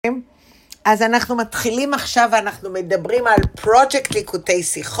אז אנחנו מתחילים עכשיו ואנחנו מדברים על פרויקט ליקוטי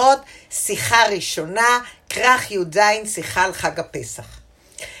שיחות, שיחה ראשונה, כרך י"ז, שיחה על חג הפסח.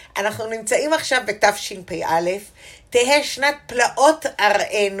 אנחנו נמצאים עכשיו בתשפ"א, תהא שנת פלאות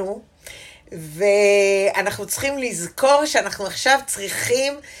אראנו, ואנחנו צריכים לזכור שאנחנו עכשיו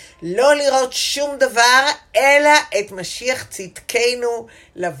צריכים לא לראות שום דבר, אלא את משיח צדקנו,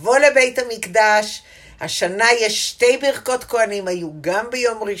 לבוא לבית המקדש. השנה יש 2 ברכות כהנים, היו גם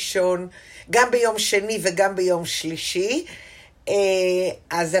ביום ראשון, גם ביום שני וגם ביום שלישי.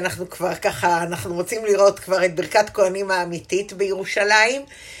 אז אנחנו כבר ככה, אנחנו רוצים לראות כבר את ברכת כהנים האמיתית בירושלים,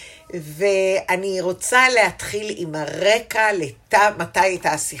 ואני רוצה להתחיל עם הרקע מתי הייתה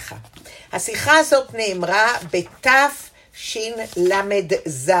השיחה. השיחה הזאת נאמרה בתשל"ז,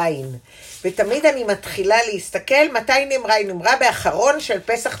 ותמיד אני מתחילה להסתכל מתי נאמרה. היא נאמרה באחרון של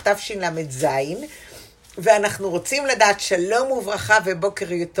פסח תשל"ז, ואנחנו רוצים לדעת שלום וברכה ובוקר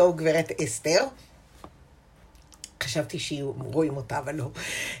טוב גברת אסתר. חשבתי שרואים אותה, אבל לא.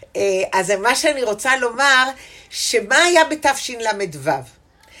 אז מה שאני רוצה לומר, שמה היה בתשל"ו?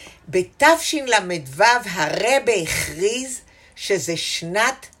 בתשל"ו הרבה הכריז שזה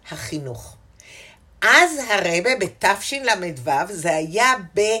שנת החינוך. אז הרבה בתשל"ו,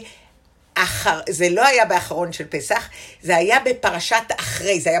 זה לא היה באחרון של פסח, זה היה בפרשת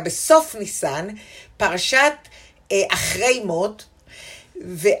אחרי, זה היה בסוף ניסן, פרשת אחרי מות,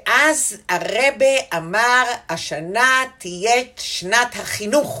 ואז הרבה אמר, השנה תהיה שנת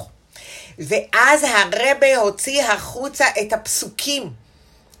החינוך. ואז הרבה הוציא החוצה את הפסוקים,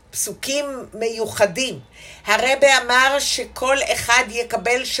 פסוקים מיוחדים. הרבה אמר שכל אחד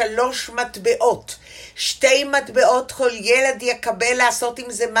יקבל 3 מטבעות. 2 מטבעות כל ילד יקבל לעשות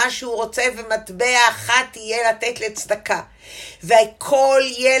עם זה מה שהוא רוצה, ומטבע אחת תהיה לתת לצדקה. וכל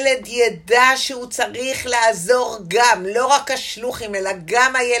ילד ידע שהוא צריך לעזור גם, לא רק השלוחים, אלא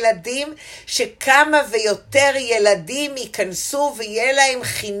גם הילדים, שכמה ויותר ילדים ייכנסו ויהיה להם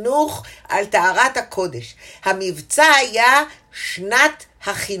חינוך על טהרת הקודש. המבצע היה שנת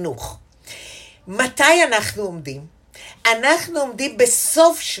החינוך. מתי אנחנו עומדים? אנחנו עומדים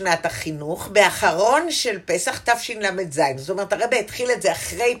בסוף שנת החינוך, באחרון של פסח תשל"ז. זאת אומרת, הרבה התחיל את זה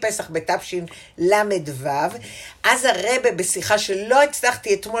אחרי פסח בתשל"ו, אז הרבה בשיחה שלא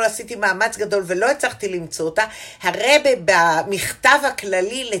הצלחתי, אתמול עשיתי מאמץ גדול ולא הצלחתי למצוא אותה, הרבה במכתב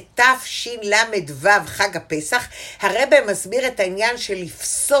הכללי לתשל"ו, חג הפסח, הרבה מסביר את העניין של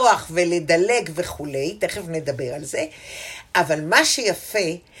לפסוח ולדלג וכולי, תכף נדבר על זה, אבל מה שיפה,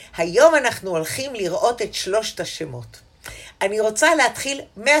 היום אנחנו הולכים לראות את 3 השמות. אני רוצה להתחיל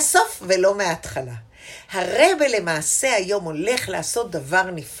מהסוף ולא מההתחלה. הרבה למעשה היום הולך לעשות דבר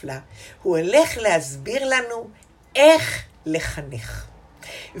נפלא. הוא הולך להסביר לנו איך לחנך.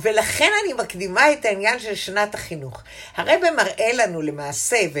 ולכן אני מקדימה את העניין של שנת החינוך. הרבה מראה לנו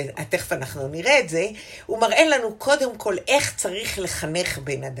למעשה, ותכף אנחנו נראה את זה, הוא מראה לנו קודם כל איך צריך לחנך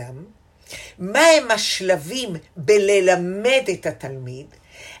בן אדם, מה הם השלבים בללמד את התלמיד.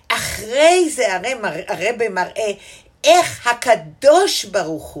 אחרי זה הרבה מראה איך הקדוש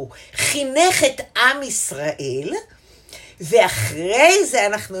ברוך הוא חינך את עם ישראל, ואחרי זה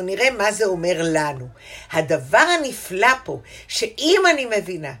אנחנו נראה מה זה אומר לנו. הדבר הנפלא פה, שאם אני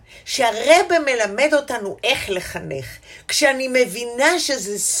מבינה שהרבא מלמד אותנו איך לחנך, כשאני מבינה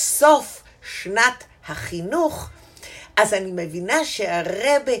שזה סוף שנת החינוך, אז אני מבינה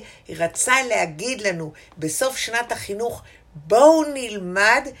שהרבא רצה להגיד לנו בסוף שנת החינוך, בואו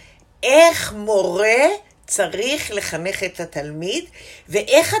נלמד איך מורה צריך לחנך את התלמיד,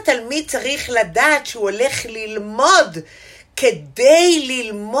 ואיך התלמיד צריך לדעת שהוא הולך ללמוד, כדי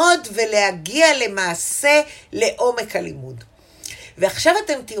ללמוד ולהגיע למעשה לעומק הלימוד. ועכשיו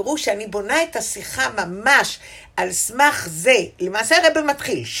אתם תראו שאני בונה את השיחה ממש על סמך זה. למעשה הרב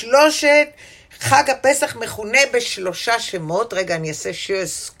מתחיל, חג הפסח מכונה ב3 שמות. רגע, אני אעשה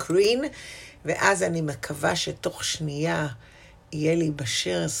share screen, ואז אני מקווה שתוך שנייה יהיה לי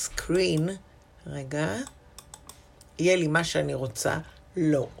ב-share screen, רגע, יהיה לי מה שאני רוצה,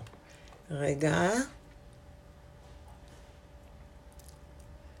 לא. רגע.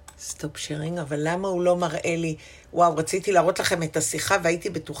 סטופ שיירינג, אבל למה הוא לא מראה לי? וואו, רציתי להראות לכם את השיחה, והייתי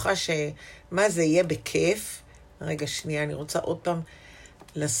בטוחה שמה זה יהיה בכיף. רגע, שנייה, אני רוצה עוד פעם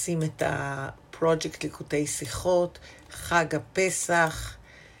לשים את הפרויקט ליקוטי שיחות, חג הפסח.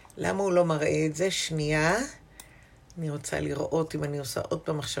 למה הוא לא מראה את זה? שנייה. אני רוצה לראות אם אני עושה עוד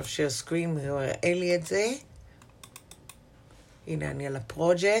פעם עכשיו share screen, הוא יראה לי את זה. הנה, אני על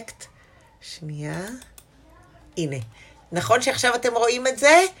הפרויקט. שנייה. הנה. נכון שעכשיו אתם רואים את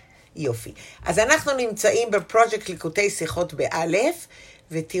זה? יופי. אז אנחנו נמצאים בפרויקט ליקוטי שיחות באלף,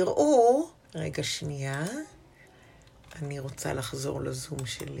 ותראו, רגע שנייה, אני רוצה לחזור לזום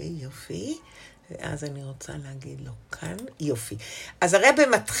שלי, יופי. ואז אני רוצה להגיד לו כאן, יופי. אז הרב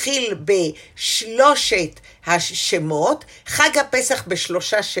מתחיל בשלושת השמות, חג הפסח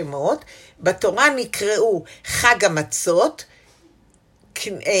בשלושה שמות, בתורה נקראו חג המצות,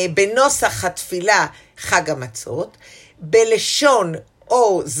 בנוסח התפילה חג המצות, בלשון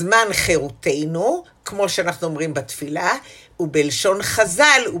או זמן חירותנו, כמו שאנחנו אומרים בתפילה, ובלשון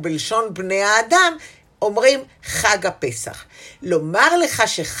חז"ל ובלשון בני האדם, אומרים חג הפסח. לומר לך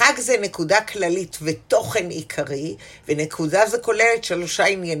שחג זה נקודה כללית ותוכן עיקרי, ונקודה זה כוללת שלושה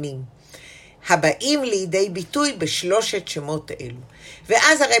עניינים, הבאים לידי ביטוי בשלושת שמות אלו.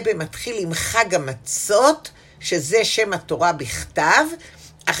 ואז הרב מתחיל עם חג המצות, שזה שם התורה בכתב,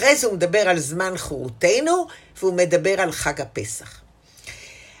 אחרי זה הוא מדבר על זמן חירותנו, והוא מדבר על חג הפסח.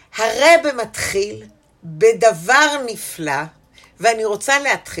 הרב מתחיל בדבר נפלא, ואני רוצה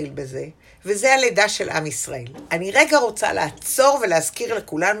להתחיל בזה, וזה הלידה של עם ישראל. אני רגע רוצה לעצור ולהזכיר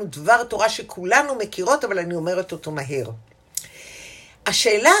לכולנו דבר תורה שכולנו מכירות, אבל אני אומרת אותו מהר.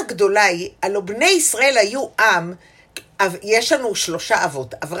 השאלה הגדולה היא, הלא בני ישראל היו עם, יש לנו שלושה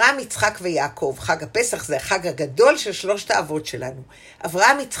אבות, אברהם, יצחק ויעקב. חג הפסח זה החג הגדול של שלושת האבות שלנו.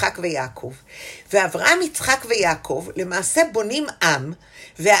 אברהם, יצחק ויעקב. ואברהם, יצחק ויעקב למעשה בונים עם,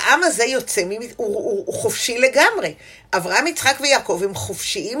 והעם הזה יוצא, הוא חופשי לגמרי. אברהם, יצחק ויעקב הם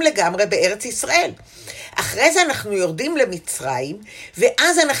חופשיים לגמרי בארץ ישראל. אחרי זה אנחנו יורדים למצרים,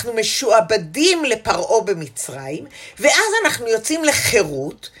 ואז אנחנו משועבדים לפרעה במצרים, ואז אנחנו יוצאים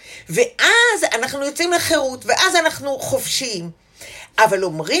לחירות, ואז אנחנו חופשיים. אבל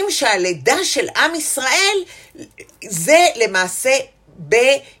אומרים שהלידה של עם ישראל זה למעשה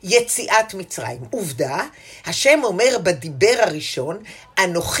ביציאת מצרים. עובדה, השם אומר בדיבר הראשון,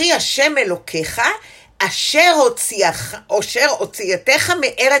 אנוכי השם אלוקיך, אשר הוציאתך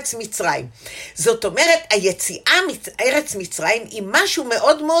מארץ מצרים. זאת אומרת, היציאה מארץ מצרים היא משהו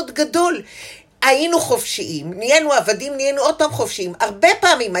מאוד מאוד גדול. היינו חופשיים, נהיינו עבדים, נהיינו עוד פעם חופשיים. הרבה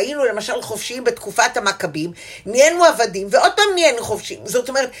פעמים היינו למשל חופשיים בתקופת המכבים, נהיינו עבדים ועוד פעם נהיינו חופשיים. זאת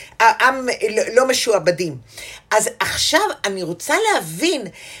אומרת, העם לא משועבדים. אז עכשיו אני רוצה להבין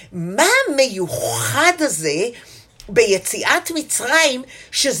מה המיוחד הזה ביציאת מצרים,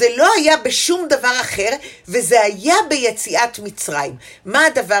 שזה לא היה בשום דבר אחר, וזה היה ביציאת מצרים. מה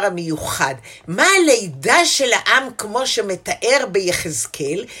הדבר המיוחד? מה הלידה של העם כמו שמתאר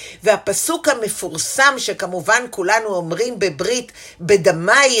ביחזקאל, והפסוק המפורסם שכמובן כולנו אומרים בברית,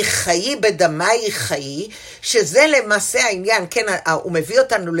 בדמי חיי, בדמי חיי, שזה למעשה העניין, כן, הוא מביא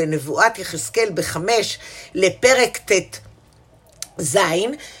אותנו לנבואת יחזקאל ב5 לפרק ט'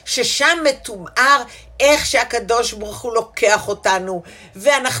 זין, ששם מתואר איך שהקדוש ברוך הוא לוקח אותנו,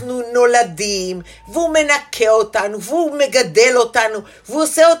 ואנחנו נולדים, והוא מנקה אותנו, והוא מגדל אותנו, והוא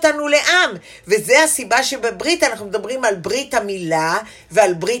עושה אותנו לעם. וזה הסיבה שבברית אנחנו מדברים על ברית המילה,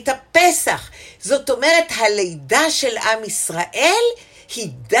 ועל ברית הפסח. זאת אומרת, הלידה של עם ישראל היא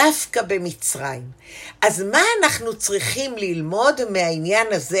דווקא במצרים. אז מה אנחנו צריכים ללמוד מהעניין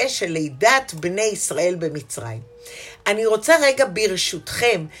הזה של לידת בני ישראל במצרים? אני רוצה רגע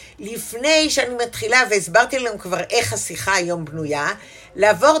ברשותכם, לפני שאני מתחילה, והסברתי לנו כבר איך השיחה היום בנויה,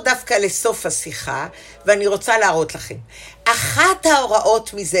 לעבור דווקא לסוף השיחה, ואני רוצה להראות לכם. אחת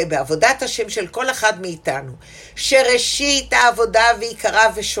ההוראות מזה בעבודת השם של כל אחד מאיתנו, שראשית העבודה ועיקרה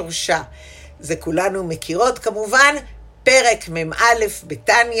ושורשה, זה כולנו מכירות כמובן, פרק מ"א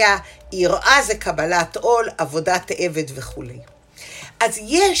בתניא, יראה זה קבלת עול, עבודת עבד וכו'. אז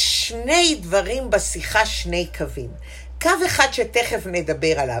יש שני דברים בשיחה, שני קווים. קו אחד שתכף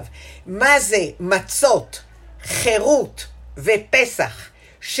נדבר עליו, מה זה מצות, חירות ופסח,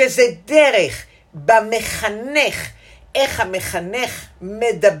 שזה דרך במחנך, איך המחנך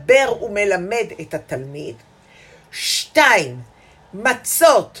מדבר ומלמד את התלמיד. 2,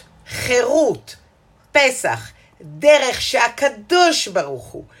 מצות, חירות, פסח, דרך שהקדוש ברוך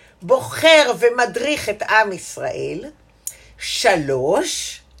הוא בוחר ומדריך את עם ישראל.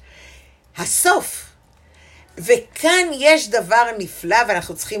 3, הסוף. וכאן יש דבר נפלא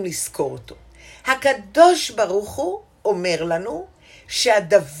ואנחנו צריכים לזכור אותו. הקדוש ברוך הוא אומר לנו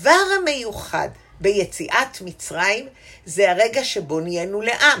שהדבר המיוחד ביציאת מצרים זה הרגע שבו נהיינו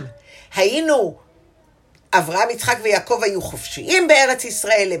לעם. היינו, אברהם, יצחק ויעקב היו חופשיים בארץ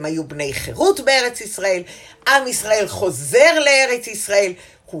ישראל, הם היו בני חירות בארץ ישראל, עם ישראל חוזר לארץ ישראל,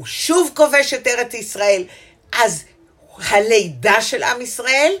 הוא שוב כובש את ארץ ישראל, אז הלידה של עם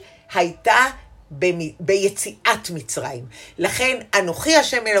ישראל הייתה ביציאת מצרים. לכן, אנוכי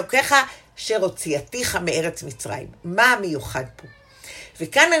השם אלוקיך, אשר הוציאתיך מארץ מצרים. מה המיוחד פה?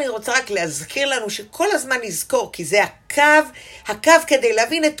 וכאן אני רוצה רק להזכיר לנו שכל הזמן נזכור, כי זה הקו כדי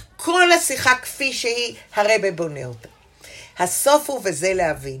להבין את כל השיחה כפי שהיא, הרב בונה אותה. הסוף הוא וזה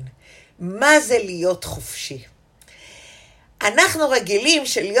להבין. מה זה להיות חופשי? אנחנו רגילים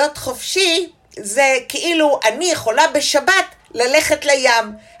שלהיות חופשי זה כאילו אני יכולה בשבת ללכת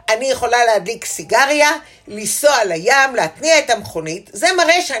לים. אני יכולה להדליק סיגריה, לנסוע לים, להתניע את המכונית. זה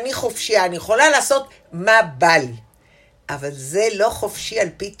מראה שאני חופשייה, אני יכולה לעשות מה בא לי. אבל זה לא חופשי על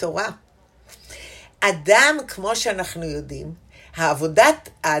פי תורה. אדם, כמו שאנחנו יודעים,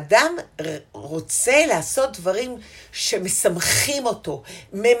 האדם רוצה לעשות דברים שמשמחים אותו,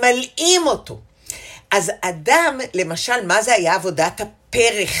 ממלאים אותו. אז אדם, למשל, מה זה היה עבודת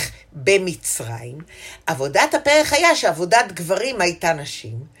הפרח במצרים? עבודת הפרח היה שעבודת גברים הייתה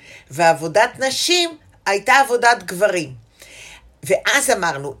נשים, ועבודת נשים הייתה עבודת גברים. ואז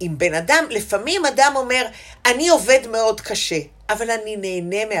אמרנו, אם בן אדם, לפעמים אדם אומר, אני עובד מאוד קשה, אבל אני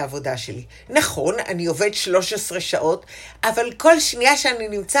נהנה מהעבודה שלי. נכון, אני עובד 13 שעות, אבל כל שנייה שאני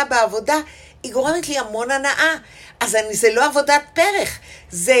נמצא בעבודה, היא גורמת לי המון הנאה. אז זה לא עבודת פרח,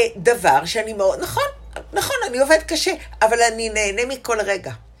 זה דבר שאני מאוד, נכון, אני עובד קשה, אבל אני נהנה מכל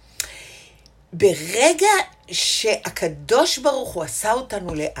רגע. ברגע שהקדוש ברוך הוא עשה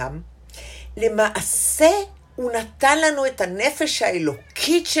אותנו לעם, למעשה הוא נתן לנו את הנפש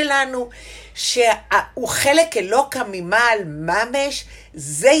האלוקית שלנו, שהוא חלק אלוקה ממעל ממש,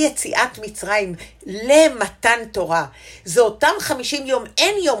 זה יציאת מצרים למתן תורה. זה אותם 50 יום,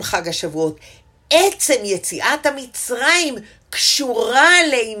 אין יום חג השבועות. עצם יציאת המצרים קשורה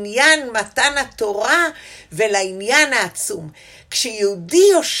לעניין מתן התורה ולעניין העצום. כשיהודי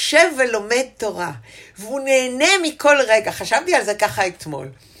יושב ולומד תורה, והוא נהנה מכל רגע, חשבתי על זה ככה אתמול.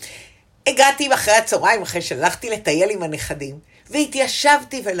 הגעתי אחרי הצהריים, אחרי שהלכתי לטייל עם הנכדים,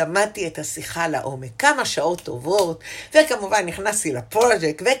 והתיישבתי ולמדתי את השיחה לעומק. כמה שעות טובות, וכמובן נכנסתי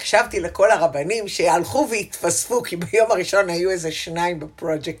לפרויקט, והקשבתי לכל הרבנים שהלכו והתפספו, כי ביום הראשון היו איזה 2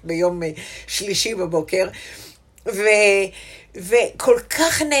 בפרויקט, ביום שלישי בבוקר, וכל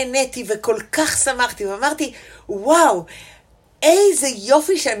כך נהניתי וכל כך שמחתי, ואמרתי, וואו, איזה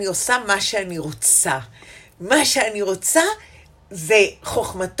יופי שאני עושה מה שאני רוצה. מה שאני רוצה זה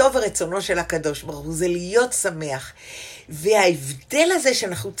חוכמתו ורצונו של הקדוש ברוך הוא, זה להיות שמח. וההבדל הזה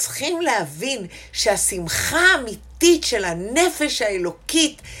שאנחנו צריכים להבין שהשמחה האמיתית של הנפש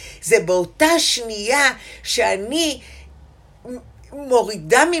האלוקית, זה באותה שנייה שאני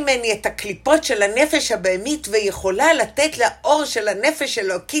מורידה ממני את הקליפות של הנפש הבהמית ויכולה לתת לאור של הנפש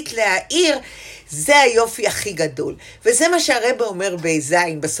האלוקית להאיר, זה היופי הכי גדול. וזה מה שהרב אומר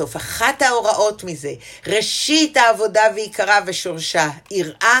בזין בסוף. אחת ההוראות מזה, ראשית העבודה ועיקרה ושורשה,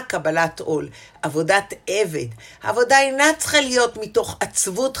 יראה קבלת עול, עבודת עבד. העבודה אינה צריכה להיות מתוך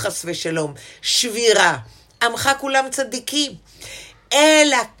עצבות חס ושלום, שבירה. עמך כולם צדיקים.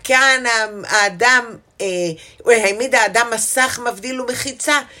 אלא כאן האדם, הוא העמיד האדם מסך מבדיל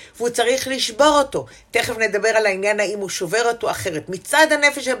ומחיצה, והוא צריך לשבור אותו. תכף נדבר על העניין האם הוא שובר אותו אחרת. מצד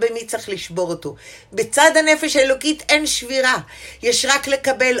הנפש הבהמי צריך לשבור אותו. בצד הנפש האלוקית אין שבירה. יש רק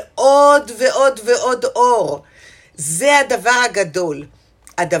לקבל עוד ועוד ועוד אור. זה הדבר הגדול.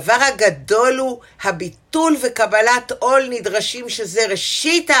 הדבר הגדול הוא הביטול וקבלת עול נדרשים, שזה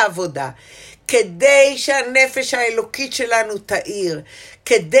ראשית העבודה. כדי שהנפש האלוקית שלנו תאיר,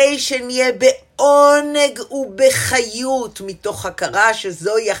 כדי שנהיה בעונג ובחיות, מתוך הכרה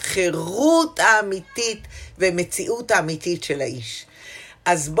שזוהי החירות האמיתית ומציאות האמיתית של האיש.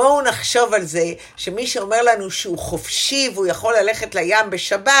 אז בואו נחשוב על זה, שמי שאומר לנו שהוא חופשי והוא יכול ללכת לים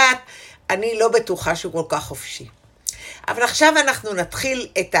בשבת, אני לא בטוחה שהוא כל כך חופשי. אבל עכשיו אנחנו נתחיל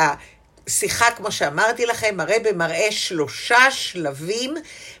את שיחה, כמו שאמרתי לכם, הרב מראה 3 שלבים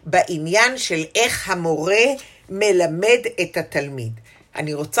בעניין של איך המורה מלמד את התלמיד.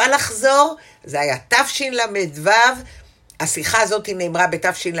 אני רוצה לחזור, זה היה תשל"ו, השיחה הזאת נאמרה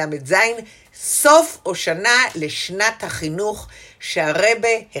בתשל"ז, סוף או שנה לשנת החינוך שהרב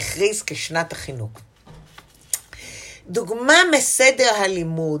הכריז כשנת החינוך. דוגמה מסדר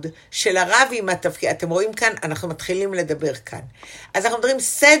הלימוד של הרב עם התפקיד, אתם רואים כאן, אנחנו מתחילים לדבר כאן. אז אנחנו מדברים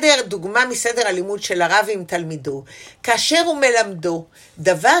דוגמה מסדר הלימוד של הרב עם תלמידו, כאשר הוא מלמדו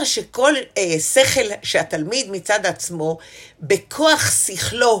דבר שכל שכל שהתלמיד מצד עצמו, בכוח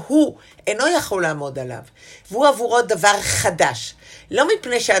שכלו הוא אינו יכול לעמוד עליו, והוא עבורו דבר חדש. לא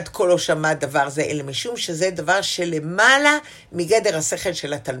מפני שעד כה לא שמע דבר זה, אלא משום שזה דבר שלמעלה מגדר השכל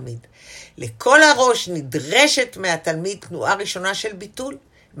של התלמיד. לכל הראש נדרשת מהתלמיד תנועה ראשונה של ביטול.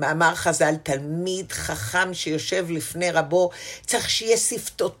 מאמר חז"ל, תלמיד חכם שיושב לפני רבו, צריך שיהיה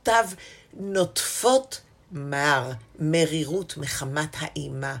שפתותיו נוטפות מרירות מחמת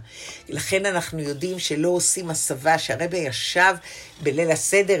האימה. לכן אנחנו יודעים שלא עושים הסבה, שהרבא ישב בליל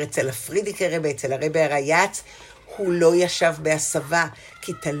הסדר אצל הפרידיקי רבא, אצל הרבא הרייץ, הוא לא ישב בהסבה,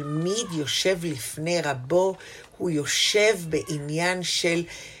 כי תלמיד יושב לפני רבו, הוא יושב בעניין של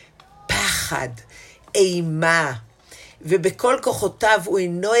פחד, אימה, ובכל כוחותיו הוא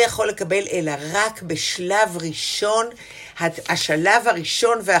אינו יכול לקבל, אלא רק בשלב ראשון. השלב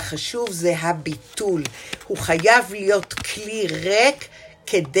הראשון והחשוב זה הביטול. הוא חייב להיות כלי ריק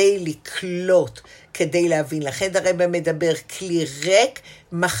כדי לקלוט, כדי להבין. לכן הרב מדבר כלי ריק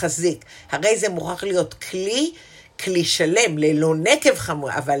מחזיק. הרי זה מוכרח להיות כלי שלם, ללא נקב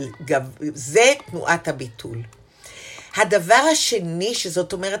חמור, אבל גם זה תנועת הביטול. הדבר השני,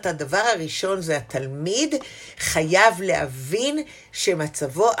 שזאת אומרת הדבר הראשון, זה התלמיד חייב להבין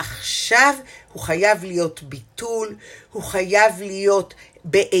שמצבו עכשיו הוא חייב להיות ביטול, הוא חייב להיות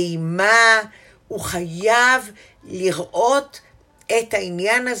באימה, הוא חייב לראות את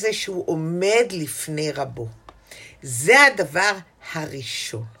העניין הזה שהוא עומד לפני רבו. זה הדבר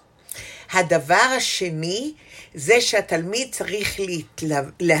הראשון. הדבר השני זה שהתלמיד צריך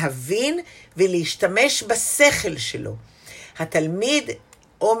להבין ולהשתמש בשכל שלו. התלמיד,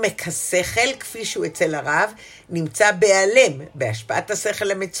 עומק השכל, כפי שהוא אצל הרב, נמצא בהיעלם, בהשפעת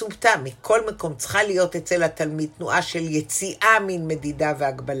השכל המצומצם. מכל מקום צריכה להיות אצל התלמיד תנועה של יציאה מן מדידה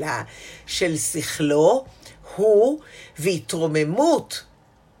והגבלה של שכלו, הוא, והתרוממות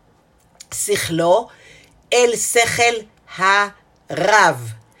שכלו אל שכל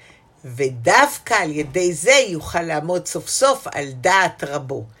הרב. ודווקא על ידי זה יוכל לעמוד סוף סוף על דעת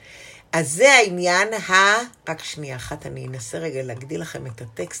רבו. אז זה העניין רק שנייה אחת, אני אנסה רגע להגדיל לכם את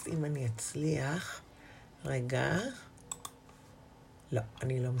הטקסט, אם אני אצליח. רגע. לא,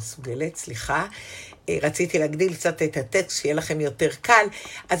 אני לא מסוגלת, סליחה. רציתי להגדיל קצת את הטקסט, שיהיה לכם יותר קל.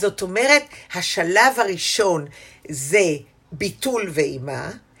 אז זאת אומרת, השלב הראשון זה ביטול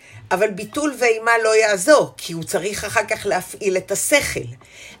ואימה, אבל ביטול ואימה לא יעזור, כי הוא צריך אחר כך להפעיל את השכל.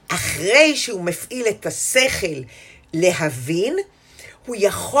 אחרי שהוא מפעיל את השכל להבין, הוא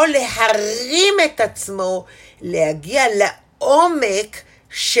יכול להרים את עצמו, להגיע לעומק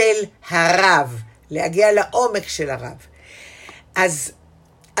של הרב. להגיע לעומק של הרב.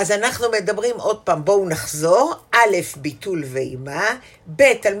 אז אנחנו מדברים עוד פעם, בואו נחזור. א', ביטול ואימה,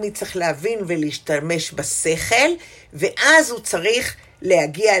 ב', תלמיד צריך להבין ולהשתמש בשכל, ואז הוא צריך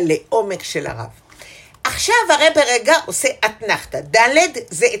להגיע לעומק של הרב. עכשיו הרב ברגע עושה אתנחתא, ד'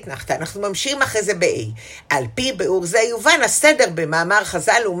 זה אתנחתא, אנחנו ממשיכים אחרי זה ב-A. על פי באור זה יובן הסדר במאמר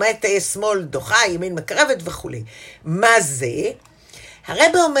חז"ל ומתי שמאל דוחה, ימין מקרבת וכו'. מה זה?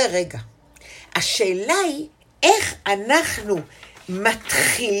 הרב אומר רגע, השאלה היא איך אנחנו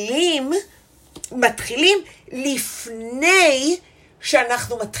מתחילים לפני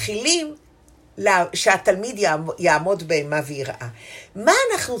שאנחנו מתחילים שהתלמיד יעמוד באימה ויראה. מה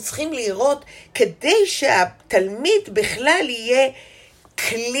אנחנו צריכים לראות כדי שהתלמיד בכלל יהיה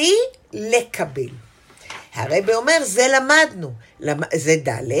כלי לקבל? הרב אומר, זה למדנו, זה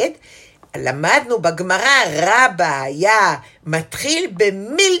ד', למדנו בגמרא, רבא היה מתחיל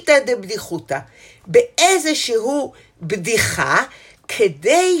במילתא דבדיחותא, באיזשהו בדיחה,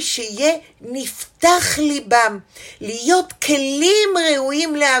 כדי שיהיה נפתח ליבם, להיות כלים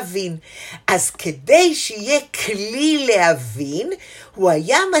ראויים להבין. אז כדי שיהיה כלי להבין, הוא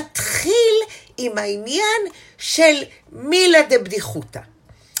היה מתחיל עם העניין של מילה דבדיחותא.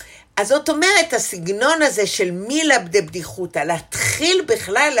 אז זאת אומרת, הסגנון הזה של מילה דבדיחותא, להתחיל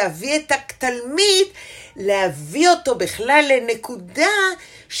בכלל להביא את התלמיד, להביא אותו בכלל לנקודה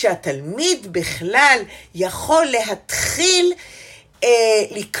שהתלמיד בכלל יכול להתחיל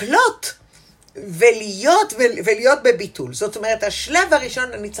לקלוט ולהיות בביטול. זאת אומרת, השלב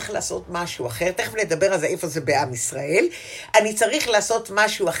הראשון אני צריך לעשות משהו אחר, תכף נדבר על זה איפה זה בעם ישראל, אני צריך לעשות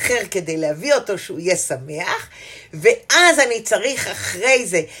משהו אחר כדי להביא אותו שהוא יהיה שמח, ואז אני צריך אחרי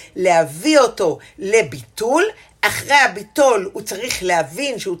זה להביא אותו לביטול, אחרי הביטול הוא צריך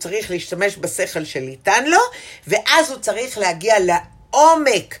להבין שהוא צריך להשתמש בשכל שניתן לו, ואז הוא צריך להגיע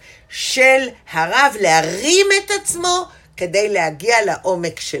לעומק של הרב, להרים את עצמו, כדי להגיע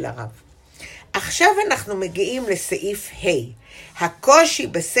לעומק של הרב. עכשיו אנחנו מגיעים לסעיף ה'. הקושי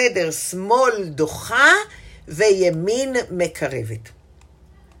בסדר שמאל דוחה וימין מקרבת.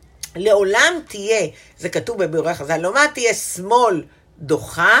 לעולם תהיה, זה כתוב בביאורי חז"ל, לעולם תהיה שמאל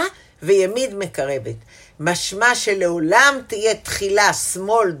דוחה וימין מקרבת. משמע שלעולם תהיה תחילה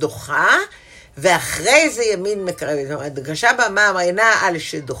שמאל דוחה, ואחרי זה ימין מקרבת. זאת אומרת, הדגשה במאמר אינה על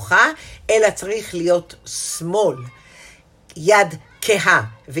שדוחה, אלא צריך להיות שמאל. יד כהה,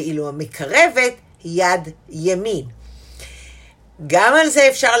 ואילו המקרבת יד ימין. גם על זה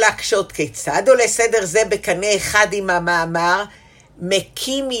אפשר להקשות כיצד, או לסדר זה בקנה אחד עם המאמר,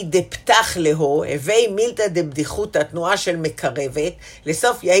 מקימי דפתח להו, הווי מילתא דבדיחות התנועה של מקרבת,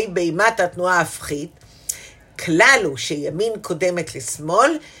 לסוף יהי באימת התנועה ההפכית, כלל הוא שימין קודמת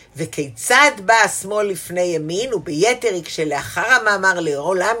לשמאל, וכיצד בא השמאל לפני ימין, וביתר היא כשלאחר המאמר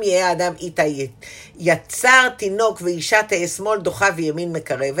לעולם יהיה האדם איתה יצר תינוק ואישה תהיה שמאל דוחה וימין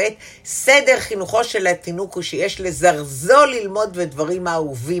מקרבת. סדר חינוכו של התינוק הוא שיש לזרזו ללמוד ודברים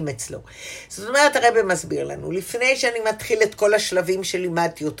האהובים אצלו. זאת אומרת, הרב מסביר לנו, לפני שאני מתחיל את כל השלבים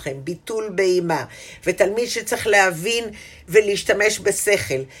שלימדתי אתכם, ביטול באימה, ותלמיד שצריך להבין ולהשתמש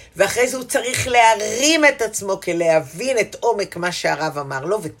בשכל, ואחרי זה הוא צריך להרים את עצמו כלהבין את עומק מה שהרב אמר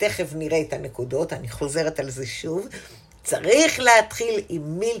לו, ותכף נראה את הנקודות, אני חוזרת על זה שוב. צריך להתחיל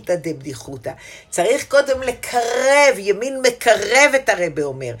עם מילתא דבדיחותא. צריך קודם לקרב, ימין מקרב את הרב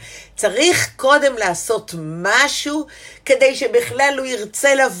אומר. צריך קודם לעשות משהו כדי שבכלל הוא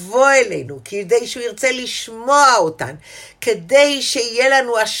ירצה לבוא אלינו, כדי שהוא ירצה לשמוע אותן, כדי שיהיה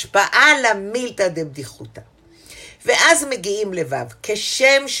לנו השפעה למילתא דבדיחותא. ואז מגיעים לבב,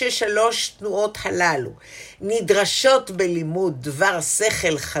 כשם ששלוש תנועות הללו נדרשות בלימוד דבר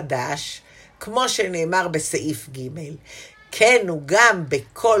שכל חדש, כמו שנאמר בסעיף ג', כן הוא גם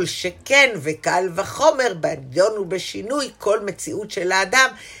בכל שכן וקל וחומר, בדיון ובשינוי כל מציאות של האדם,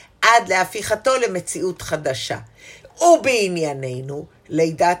 עד להפיכתו למציאות חדשה. ובענייננו,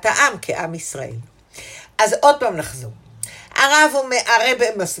 לידת העם כעם ישראל. אז עוד פעם נחזור. הרב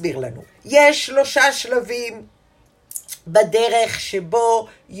מסביר לנו, יש 3 שלבים בדרך שבו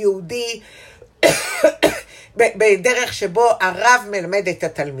יהודי, בדרך שבו הרב מלמד את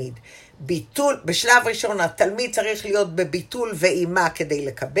התלמיד. ביטול, בשלב ראשון התלמיד צריך להיות בביטול ואימה כדי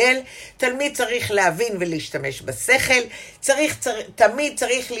לקבל, תלמיד צריך להבין ולהשתמש בשכל, תמיד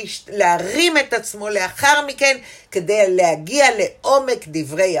צריך להרים את עצמו לאחר מכן כדי להגיע לעומק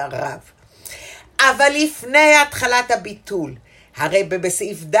דברי הרב. אבל לפני התחלת הביטול, הרי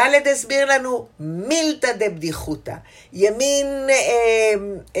בסעיף ד' הסביר לנו מילתא דבדיחותא, ימין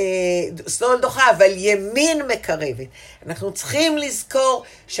שמאל דוחה, אבל ימין מקרבת. אנחנו צריכים לזכור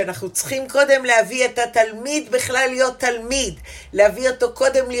שאנחנו צריכים קודם להביא את התלמיד בכלל להיות תלמיד, להביא אותו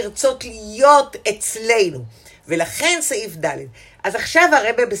קודם לרצות להיות אצלנו, ולכן סעיף ד'. אז עכשיו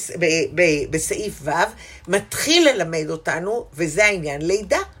הרב בסעיף ו' מתחיל ללמד אותנו, וזה העניין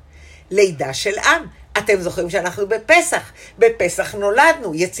לידה של עם. אתם זוכרים שאנחנו בפסח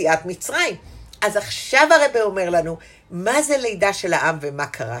נולדנו, יציאת מצרים. אז עכשיו הרב אומר לנו, מה זה לידה של העם ומה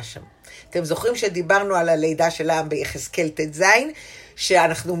קרה שם? אתם זוכרים שדיברנו על הלידה של העם ביחזקאל ט"ז,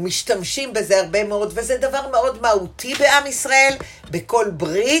 שאנחנו משתמשים בזה הרבה מאוד, וזה דבר מאוד מהותי בעם ישראל, בכל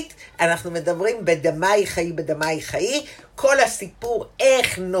ברית, אנחנו מדברים בדמי חיי, כל הסיפור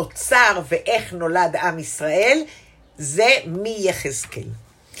איך נוצר ואיך נולד עם ישראל, זה מיחזקאל.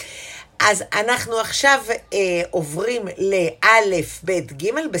 אז אנחנו עכשיו עוברים לאלף בית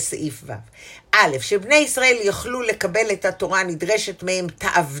ג' בסעיף ו'. א', שבני ישראל יוכלו לקבל את התורה הנדרשת מהם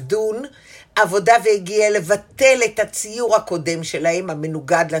תעבדון, עבודה והגיע לבטל את הציור הקודם שלהם,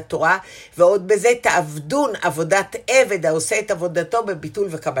 המנוגד לתורה, ועוד בזה תעבדון, עבודת עבד, העושה את עבודתו בביטול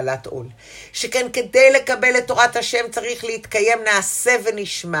וקבלת עול. שכן כדי לקבל את תורת השם צריך להתקיים נעשה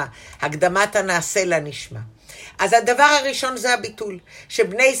ונשמע, הקדמת הנעשה לנשמע. אז הדבר הראשון זה הביטול,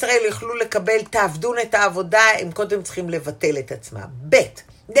 שבני ישראל יוכלו לקבל תעבדון את העבודה, הם קודם צריכים לבטל את עצמם. ב',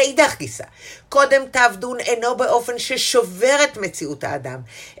 דאידך גיסא, קודם תעבדון אינו באופן ששובר את מציאות האדם,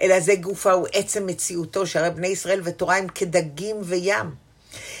 אלא זה גופה הוא עצם מציאותו, שהרי בני ישראל ותורה הם כדגים וים.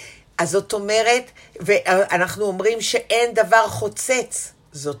 אז זאת אומרת, ואנחנו אומרים שאין דבר חוצץ,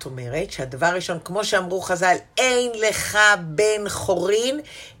 זאת אומרת שהדבר הראשון, כמו שאמרו חז"ל, אין לך בן חורין,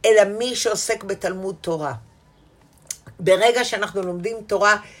 אלא מי שעוסק בתלמוד תורה. ברגע שאנחנו לומדים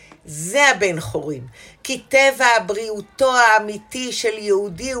תורה, זה הבן חורין. כי טבע בריאותו האמיתי של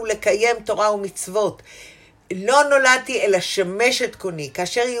יהודי הוא לקיים תורה ומצוות. לא נולדתי אלא שמש את קוני.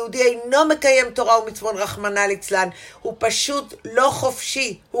 כאשר יהודי אינו מקיים תורה ומצוות רחמנא ליצלן, הוא פשוט לא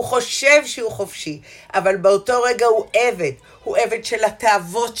חופשי. הוא חושב שהוא חופשי, אבל באותו רגע הוא עבד. הוא עבד של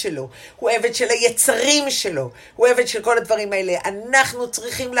התאוות שלו, הוא עבד של היצרים שלו, הוא עבד של כל הדברים האלה. אנחנו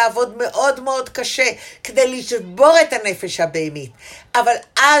צריכים לעבוד מאוד מאוד קשה כדי לשבור את הנפש הבהמית. אבל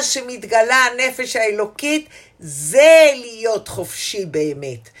אז שמתגלה הנפש האלוקית, זה להיות חופשי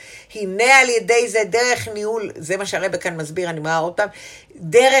באמת. הנה על ידי זה דרך ניהול, זה מה שהרב כאן מסביר, אני מראה עוד פעם,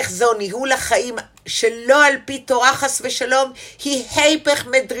 דרך זו ניהול החיים שלא על פי תורה חס ושלום, היא היפך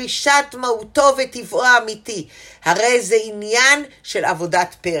מדרישת מהותו וטבעו האמיתי. הרי זה עניין של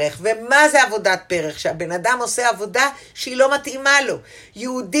עבודת פרח. ומה זה עבודת פרח? שהבן אדם עושה עבודה שהיא לא מתאימה לו.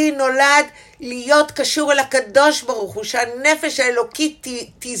 יהודי נולד להיות קשור אל הקדוש ברוך הוא, שהנפש האלוקית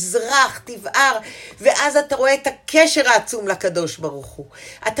תזרח, תבער, ואז אתה רואה את הקשר העצום לקדוש ברוך הוא.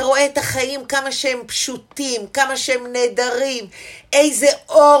 אתה רואה את החיים כמה שהם פשוטים, כמה שהם נהדרים, איזה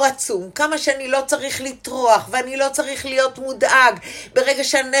אור עצום, כמה שאני לא צריך לטרוח, ואני לא צריך להיות מודאג. ברגע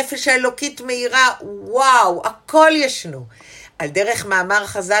שהנפש האלוקית מהירה, וואו, הכל ישנו. על דרך מאמר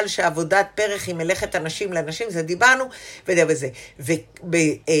חז"ל שעבודת פרח היא מלאכת אנשים לאנשים, זה דיברנו, וזה.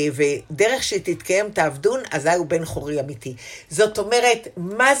 ודרך שתתקיים תעבדון, אזי הוא בן חורי אמיתי. זאת אומרת,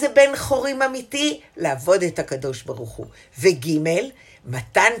 מה זה בן חורים אמיתי? לעבוד את הקדוש ברוך הוא. וג'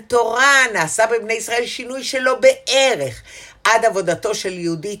 מתן תורה, נעשה בבני ישראל שינוי שלו בערך. עד עבודתו של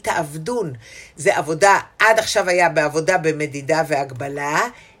יהודי תעבדון. זה עבודה, עד עכשיו היה בעבודה במדידה והגבלה,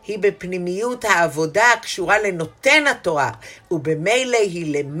 היא בפנימיות העבודה הקשורה לנותן התורה, ובמילא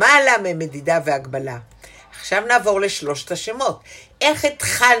היא למעלה ממדידה והגבלה. עכשיו נעבור לשלושת השמות. איך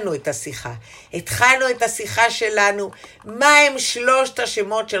התחלנו את השיחה? התחלנו את השיחה שלנו, מה הם שלושת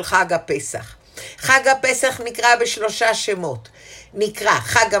השמות של חג הפסח? חג הפסח נקרא בשלושה שמות. נקרא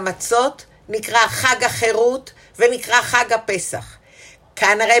חג המצות, נקרא חג החירות, ונקרא חג הפסח.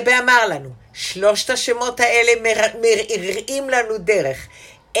 כאן הרבי אמר לנו, שלושת השמות האלה מראים לנו דרך,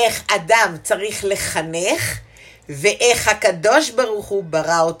 איך אדם צריך לחנך, ואיך הקדוש ברוך הוא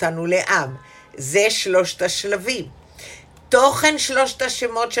ברא אותנו לעם. זה שלושת השלבים. תוכן שלושת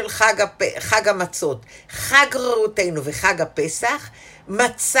השמות של חג המצות, חג חירותנו וחג הפסח,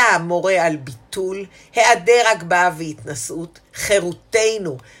 מצה מורה על ביטול, היעדר הגבהה והתנשאות,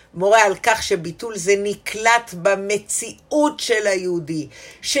 חירותנו מורה על כך שביטול זה נקלט במציאות של היהודי,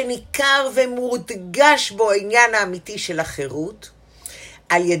 שניכר ומודגש בו העניין האמיתי של החירות,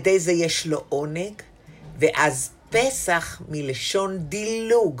 על ידי זה יש לו עונג, ואז פסח מלשון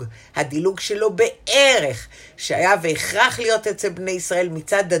דילוג, הדילוג שלו בערך, שהיה והכרח להיות אצל בני ישראל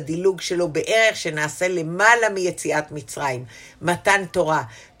מצד הדילוג שלו בערך, שנעשה למעלה מיציאת מצרים, מתן תורה,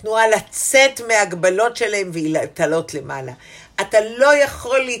 תנועה לצאת מהגבלות שלהם ולהתעלות למעלה. אתה לא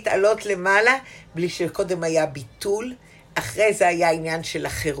יכול להתעלות למעלה בלי שקודם היה ביטול, אחרי זה היה עניין של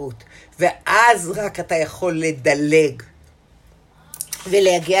החירות, ואז רק אתה יכול לדלג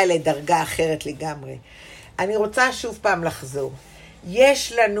ולהגיע לדרגה אחרת לגמרי. אני רוצה שוב פעם לחזור.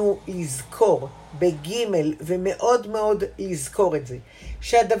 יש לנו לזכור בגימל, ומאוד מאוד לזכור את זה,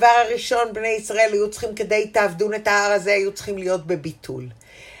 שהדבר הראשון בני ישראל היו צריכים, כדי תעבדון את ההר הזה, היו צריכים להיות בביטול.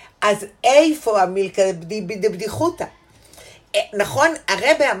 אז איפה המילקא דבדיחותא? נכון,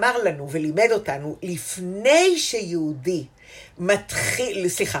 הרבי אמר לנו ולימד אותנו, לפני שיהודי מתחיל,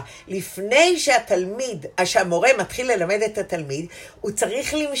 לפני שהמורה מתחיל ללמד את התלמיד, הוא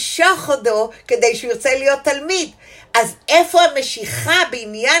צריך למשוך אותו כדי שהוא ירצה להיות תלמיד. אז איפה המשיכה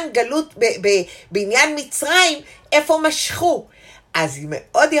בעניין גלות, בעניין מצרים, איפה משכו? אז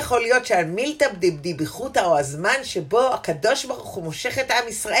מאוד יכול להיות שהמילתא דבדיחותא, או הזמן שבו הקדוש ברוך הוא מושך את עם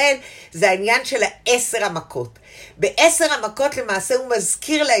ישראל, זה העניין של 10 המכות. ב10 המכות למעשה הוא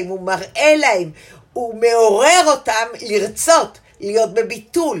מזכיר להם, הוא מראה להם, הוא מעורר אותם לרצות, להיות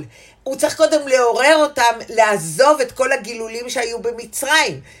בביטול. הוא צריך קודם לעורר אותם, לעזוב את כל הגילולים שהיו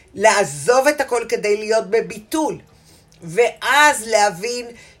במצרים, לעזוב את הכל כדי להיות בביטול, ואז להבין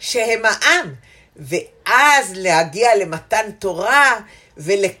שהם העם, ואז להגיע למתן תורה,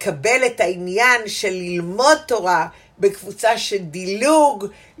 ולקבל את העניין של ללמוד תורה, בקבוצה של דילוג,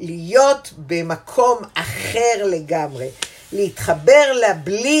 להיות במקום אחר לגמרי. להתחבר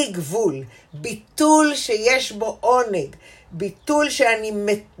לבלי גבול, ביטול שיש בו עונג, ביטול שאני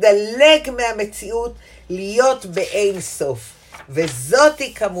מדלג מהמציאות, להיות באין סוף.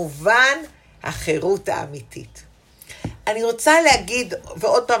 וזאתי כמובן החירות האמיתית. אני רוצה להגיד,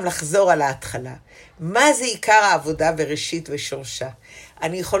 ועוד פעם לחזור על ההתחלה, מה זה עיקר העבודה וראשית ושורשה?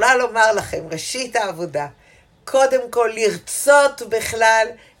 אני יכולה לומר לכם, ראשית העבודה, קודם כל לרצות בכלל,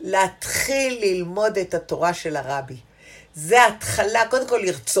 להתחיל ללמוד את התורה של הרבי. זה ההתחלה, קודם כל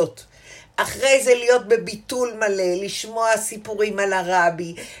לרצות. אחרי זה להיות בביטול מלא, לשמוע סיפורים על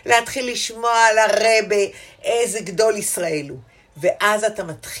הרבי, להתחיל לשמוע על הרבי, איזה גדול ישראל הוא. ואז אתה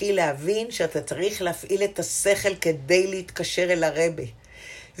מתחיל להבין שאתה צריך להפעיל את השכל כדי להתקשר אל הרבי.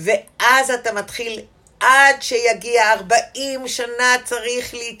 ואז אתה מתחיל, עד שיגיע 40 שנה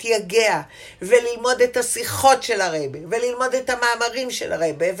צריך להתייגע, וללמוד את השיחות של הרבי, וללמוד את המאמרים של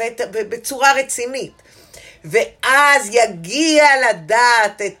הרבי, בצורה רצינית. ואז יגיע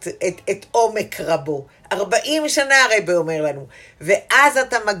לדעת את עומק רבו. 40 שנה הרבי אומר לנו, ואז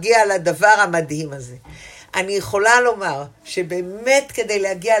אתה מגיע לדבר המדהים הזה. אני יכולה לומר שבאמת כדי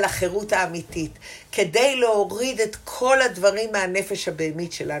להגיע לחירות האמיתית, כדי להוריד את כל הדברים מהנפש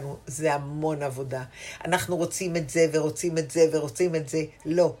הבהמית שלנו. זה המון עבודה. אנחנו רוצים את זה ורוצים את זה ורוצים את זה.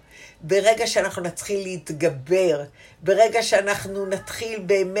 לא. ברגע שאנחנו נתחיל להתגבר, ברגע שאנחנו נתחיל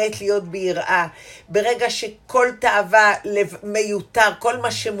באמת להיות ביראה, ברגע שכל תאווה מיותר, כל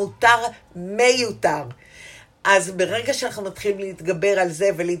מה שמותר מיותר, אז ברגע שאנחנו מתחילים להתגבר על זה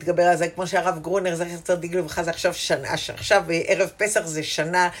ולהתגבר על זה, כמו שהרב גרונר, זכר צדיק לברכה, זה עכשיו שנה, עכשיו ערב פסח זה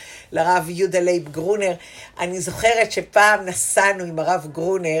שנה לרב יהודה לייב גרונר. אני זוכרת שפעם נסענו עם הרב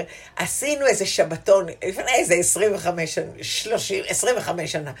גרונר, עשינו איזה שבתון, לפני איזה 25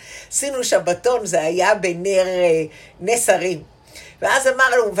 שנה, עשינו שבתון, זה היה בנר נס הרים. ואז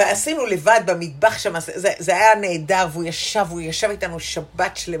אמרנו, ועשינו לבד במטבח שם, זה היה נהדר, והוא ישב איתנו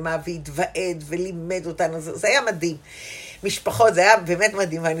שבת שלמה, והתוועד ולימד אותנו, זה היה מדהים. משפחות, זה היה באמת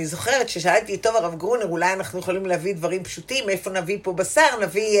מדהים, ואני זוכרת ששאלתי, טוב הרב גרונר, אולי אנחנו יכולים להביא דברים פשוטים, איפה נביא פה בשר,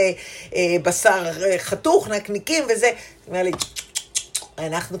 נביא בשר חתוך, נקניקים וזה. אמר לי,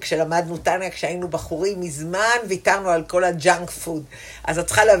 אנחנו כשלמדנו תניא, כשהיינו בחורים מזמן, ויתרנו על כל הג'אנק פוד, אז את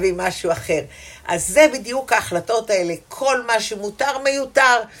צריכה להביא משהו אחר. אז זה בדיוק ההחלטות האלה, כל מה שמותר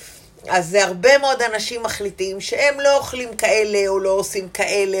מיותר. אז זה הרבה מאוד אנשים מחליטים שהם לא אוכלים כאלה, או לא עושים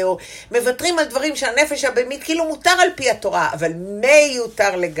כאלה, או מוותרים על דברים שהנפש הבהמית כאילו מותר על פי התורה, אבל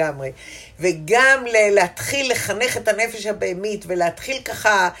מיותר לגמרי. וגם להתחיל לחנך את הנפש הבהמית, ולהתחיל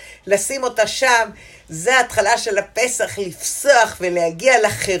ככה לשים אותה שם, זה ההתחלה של הפסח, לפסוח ולהגיע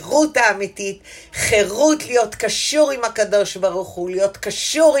לחירות האמיתית, חירות להיות קשור עם הקדוש ברוך הוא, להיות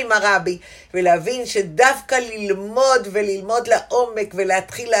קשור עם הרבי, ולהבין שדווקא ללמוד וללמוד לעומק,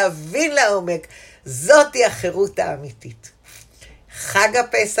 ולהתחיל להבין לעומק, זאתי החירות האמיתית. חג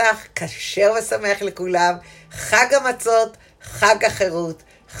הפסח, כשר ושמח לכולם, חג המצות, חג החירות,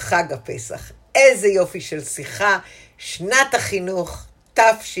 חג הפסח. איזה יופי של שיחה, שנת החינוך,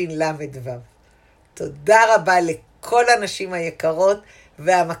 תשל"ו. תודה רבה לכל הנשים היקרות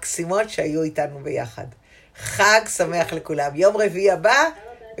והמקסימות שהיו איתנו ביחד. חג שמח לכולם. יום רביעי הבא,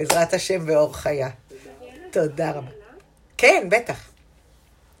 בעזרת השם באור חיה. תודה רבה. כן, בטח.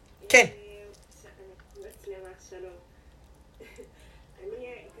 כן.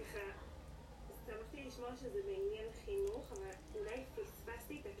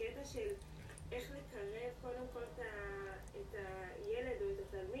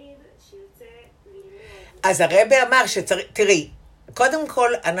 אז הרב אמר שצריך, תראי, קודם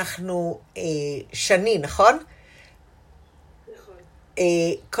כל אנחנו שני, נכון?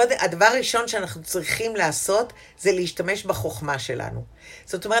 נכון. הדבר הראשון שאנחנו צריכים לעשות זה להשתמש בחוכמה שלנו.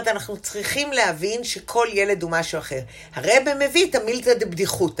 זאת אומרת, אנחנו צריכים להבין שכל ילד הוא משהו אחר. הרב מביא את המילתא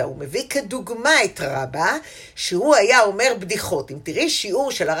דבדיחותא, הוא מביא כדוגמה את רבא, שהוא היה אומר בדיחות. אם תראי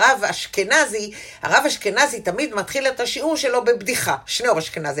שיעור של הרב אשכנזי תמיד מתחיל את השיעור שלו בבדיחה. שניאור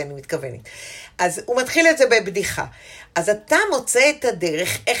אשכנזי אני מתכוונת. אז הוא מתחיל את זה בבדיחה. אז אתה מוצא את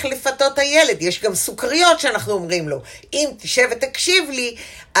הדרך איך לפתות הילד. יש גם סוכריות שאנחנו אומרים לו. אם תשב ותקשיב לי,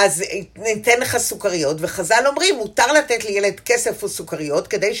 אז ניתן לך סוכריות. וחז"ל אומרים, מותר לתת לילד כסף או סוכריות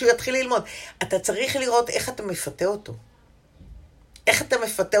כדי שהוא יתחיל ללמוד. אתה צריך לראות איך אתה מפתה אותו. איך אתה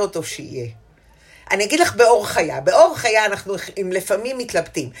מפתה אותו שיהיה. אני אגיד לך באור חיה. באור חיה אנחנו לפעמים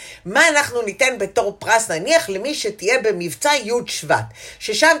מתלבטים. מה אנחנו ניתן בתור פרס, נניח למי שתהיה במבצע י' שבט,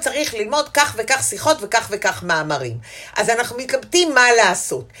 ששם צריך ללמוד כך וכך שיחות וכך וכך מאמרים. אז אנחנו מתלבטים מה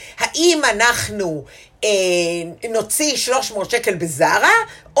לעשות. האם אנחנו נוציא 300 שקל בזרה,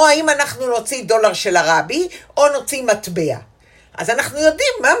 או האם אנחנו נוציא דולר של הרבי, או נוציא מטבע. אז אנחנו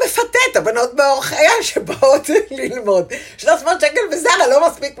יודעים מה מפתה את הבנות באור חיה שבאות ללמוד. 300 שקל בזרה לא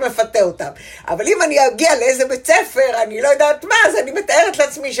מספיק מפתה אותם. אבל אם אני אגיע לאיזה בית ספר, אני לא יודעת מה, אז אני מתארת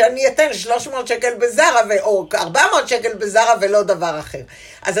לעצמי שאני אתן 300 שקל בזרה, או 400 שקל בזרה ולא דבר אחר.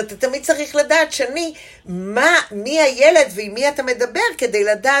 אז אתה תמיד צריך לדעת שני, מי הילד ועם מי אתה מדבר, כדי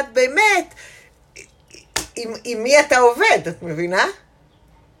לדעת באמת עם מי אתה עובד, את מבינה?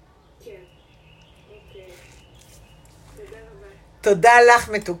 תודה לך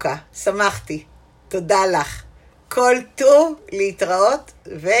מתוקה, שמחתי, תודה לך. כל טוב להתראות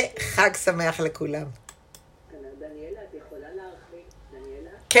וחג שמח לכולם. דניאלה, את יכולה להרחיב? דניאלה?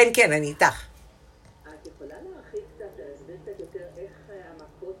 כן, כן, אני איתך. את יכולה להרחיב קצת, להסביר קצת יותר איך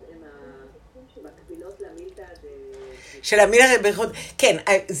המכות הן מקבילות למילתא של המילתא בייחוד? כן,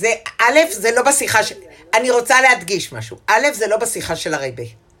 זה, א', זה לא בשיחה אני רוצה להדגיש משהו. א', זה לא בשיחה של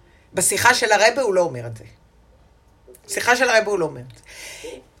הרבי. בשיחה של הרבי הוא לא אומר את זה. שיחה של הרב הוא לא אומר את זה.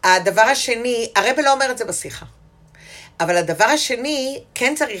 הדבר השני, הרב לא אומר את זה בשיחה. אבל הדבר השני,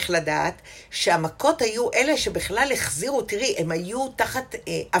 כן צריך לדעת שהמכות היו אלה שבכלל החזירו, תראי, הם היו תחת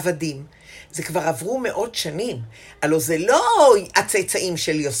עבדים. זה כבר עברו מאות שנים. הלוא זה לא הצאצאים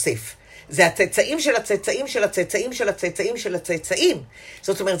של יוסף. זה הצאצאים של הצאצאים של הצאצאים של הצאצאים של הצאצאים.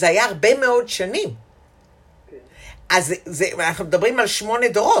 זאת אומרת, זה היה הרבה מאוד שנים. אז אנחנו מדברים על 8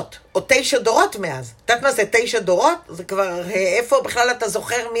 דורות, או 9 דורות מאז. את יודעת מה זה 9 דורות? זה כבר, איפה בכלל אתה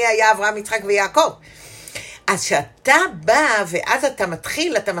זוכר מי היה אברהם, יצחק ויעקב? אז שאתה בא, ואז אתה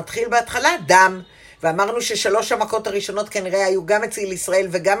מתחיל בהתחלה דם, ואמרנו ש3 המכות הראשונות כנראה היו גם אצל ישראל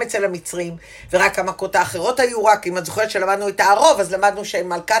וגם אצל המצרים, ורק המכות האחרות היו רק, אם את זוכרת שלמדנו את הערוב, אז למדנו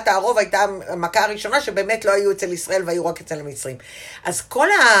שמלכת הערוב הייתה המכה הראשונה שבאמת לא היו אצל ישראל והיו רק אצל המצרים. אז כל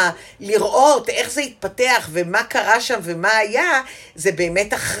לראות איך זה התפתח ומה קרה שם ומה היה, זה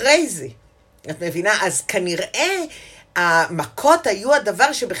באמת אחרי זה. את מבינה? אז כנראה המכות היו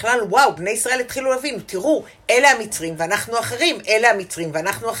הדבר שבכלל, וואו, בני ישראל התחילו להבין, תראו, אלה המצרים ואנחנו אחרים, אלה המצרים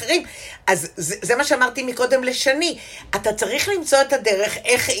ואנחנו אחרים. אז זה מה שאמרתי מקודם לשני, אתה צריך למצוא את הדרך,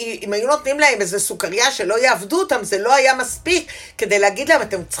 איך, אם היו נותנים להם איזו סוכריה שלא יעבדו אותם, זה לא היה מספיק, כדי להגיד להם,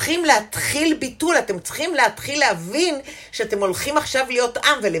 אתם צריכים להתחיל ביטול, אתם צריכים להתחיל להבין, שאתם הולכים עכשיו להיות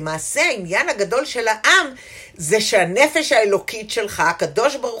עם, ולמעשה העניין הגדול של העם, זה שהנפש האלוקית שלך,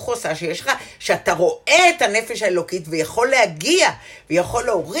 הקדוש ברוך הוא עושה שיש לך, שאתה רואה את הנפש האלוקית ויכול להגיע, ויכול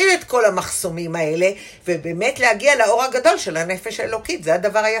להוריד את כל המחסומים האלה, ובאמת להגיע לאור הגדול של הנפש האלוקית. זה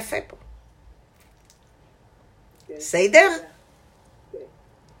הדבר היפה פה. בסדר?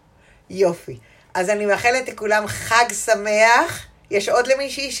 יופי. אז אני מאחלת לכולם חג שמח. יש עוד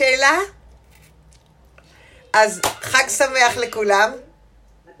למישהי שאלה? אז חג שמח לכולם.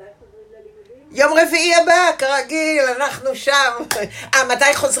 יום רביעי הבא, כרגיל, אנחנו שם.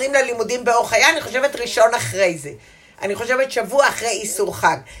 מתי חוזרים ללימודים באור חיה? אני חושבת ראשון אחרי זה. אני חושבת שבוע אחרי איסור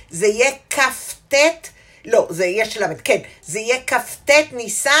חג. זה יהיה כ"ט, לא, זה יהיה שלמת, כן. זה יהיה כ"ט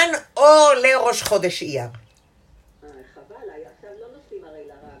ניסן או לראש חודש אייר. חבל, עכשיו לא נוסעים הרי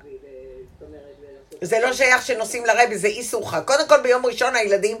לרבי, זאת אומרת... זה לא שייך שנוסעים לרבי, זה איסור חג. קודם כל ביום ראשון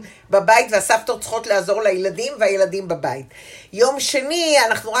הילדים בבית, והסבתות צריכות לעזור לילדים, והילדים בבית. יום שני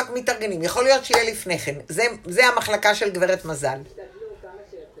אנחנו רק מתארגנים, יכול להיות שיהיה לפני כן. זה המחלקה של גברת מזל.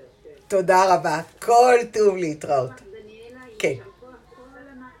 תודה רבה, כל טוב להתראות. כן.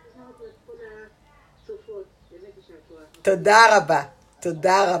 תודה רבה,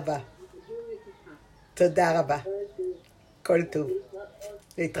 תודה רבה. תודה רבה. כל טוב.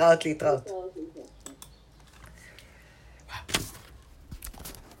 להתראות.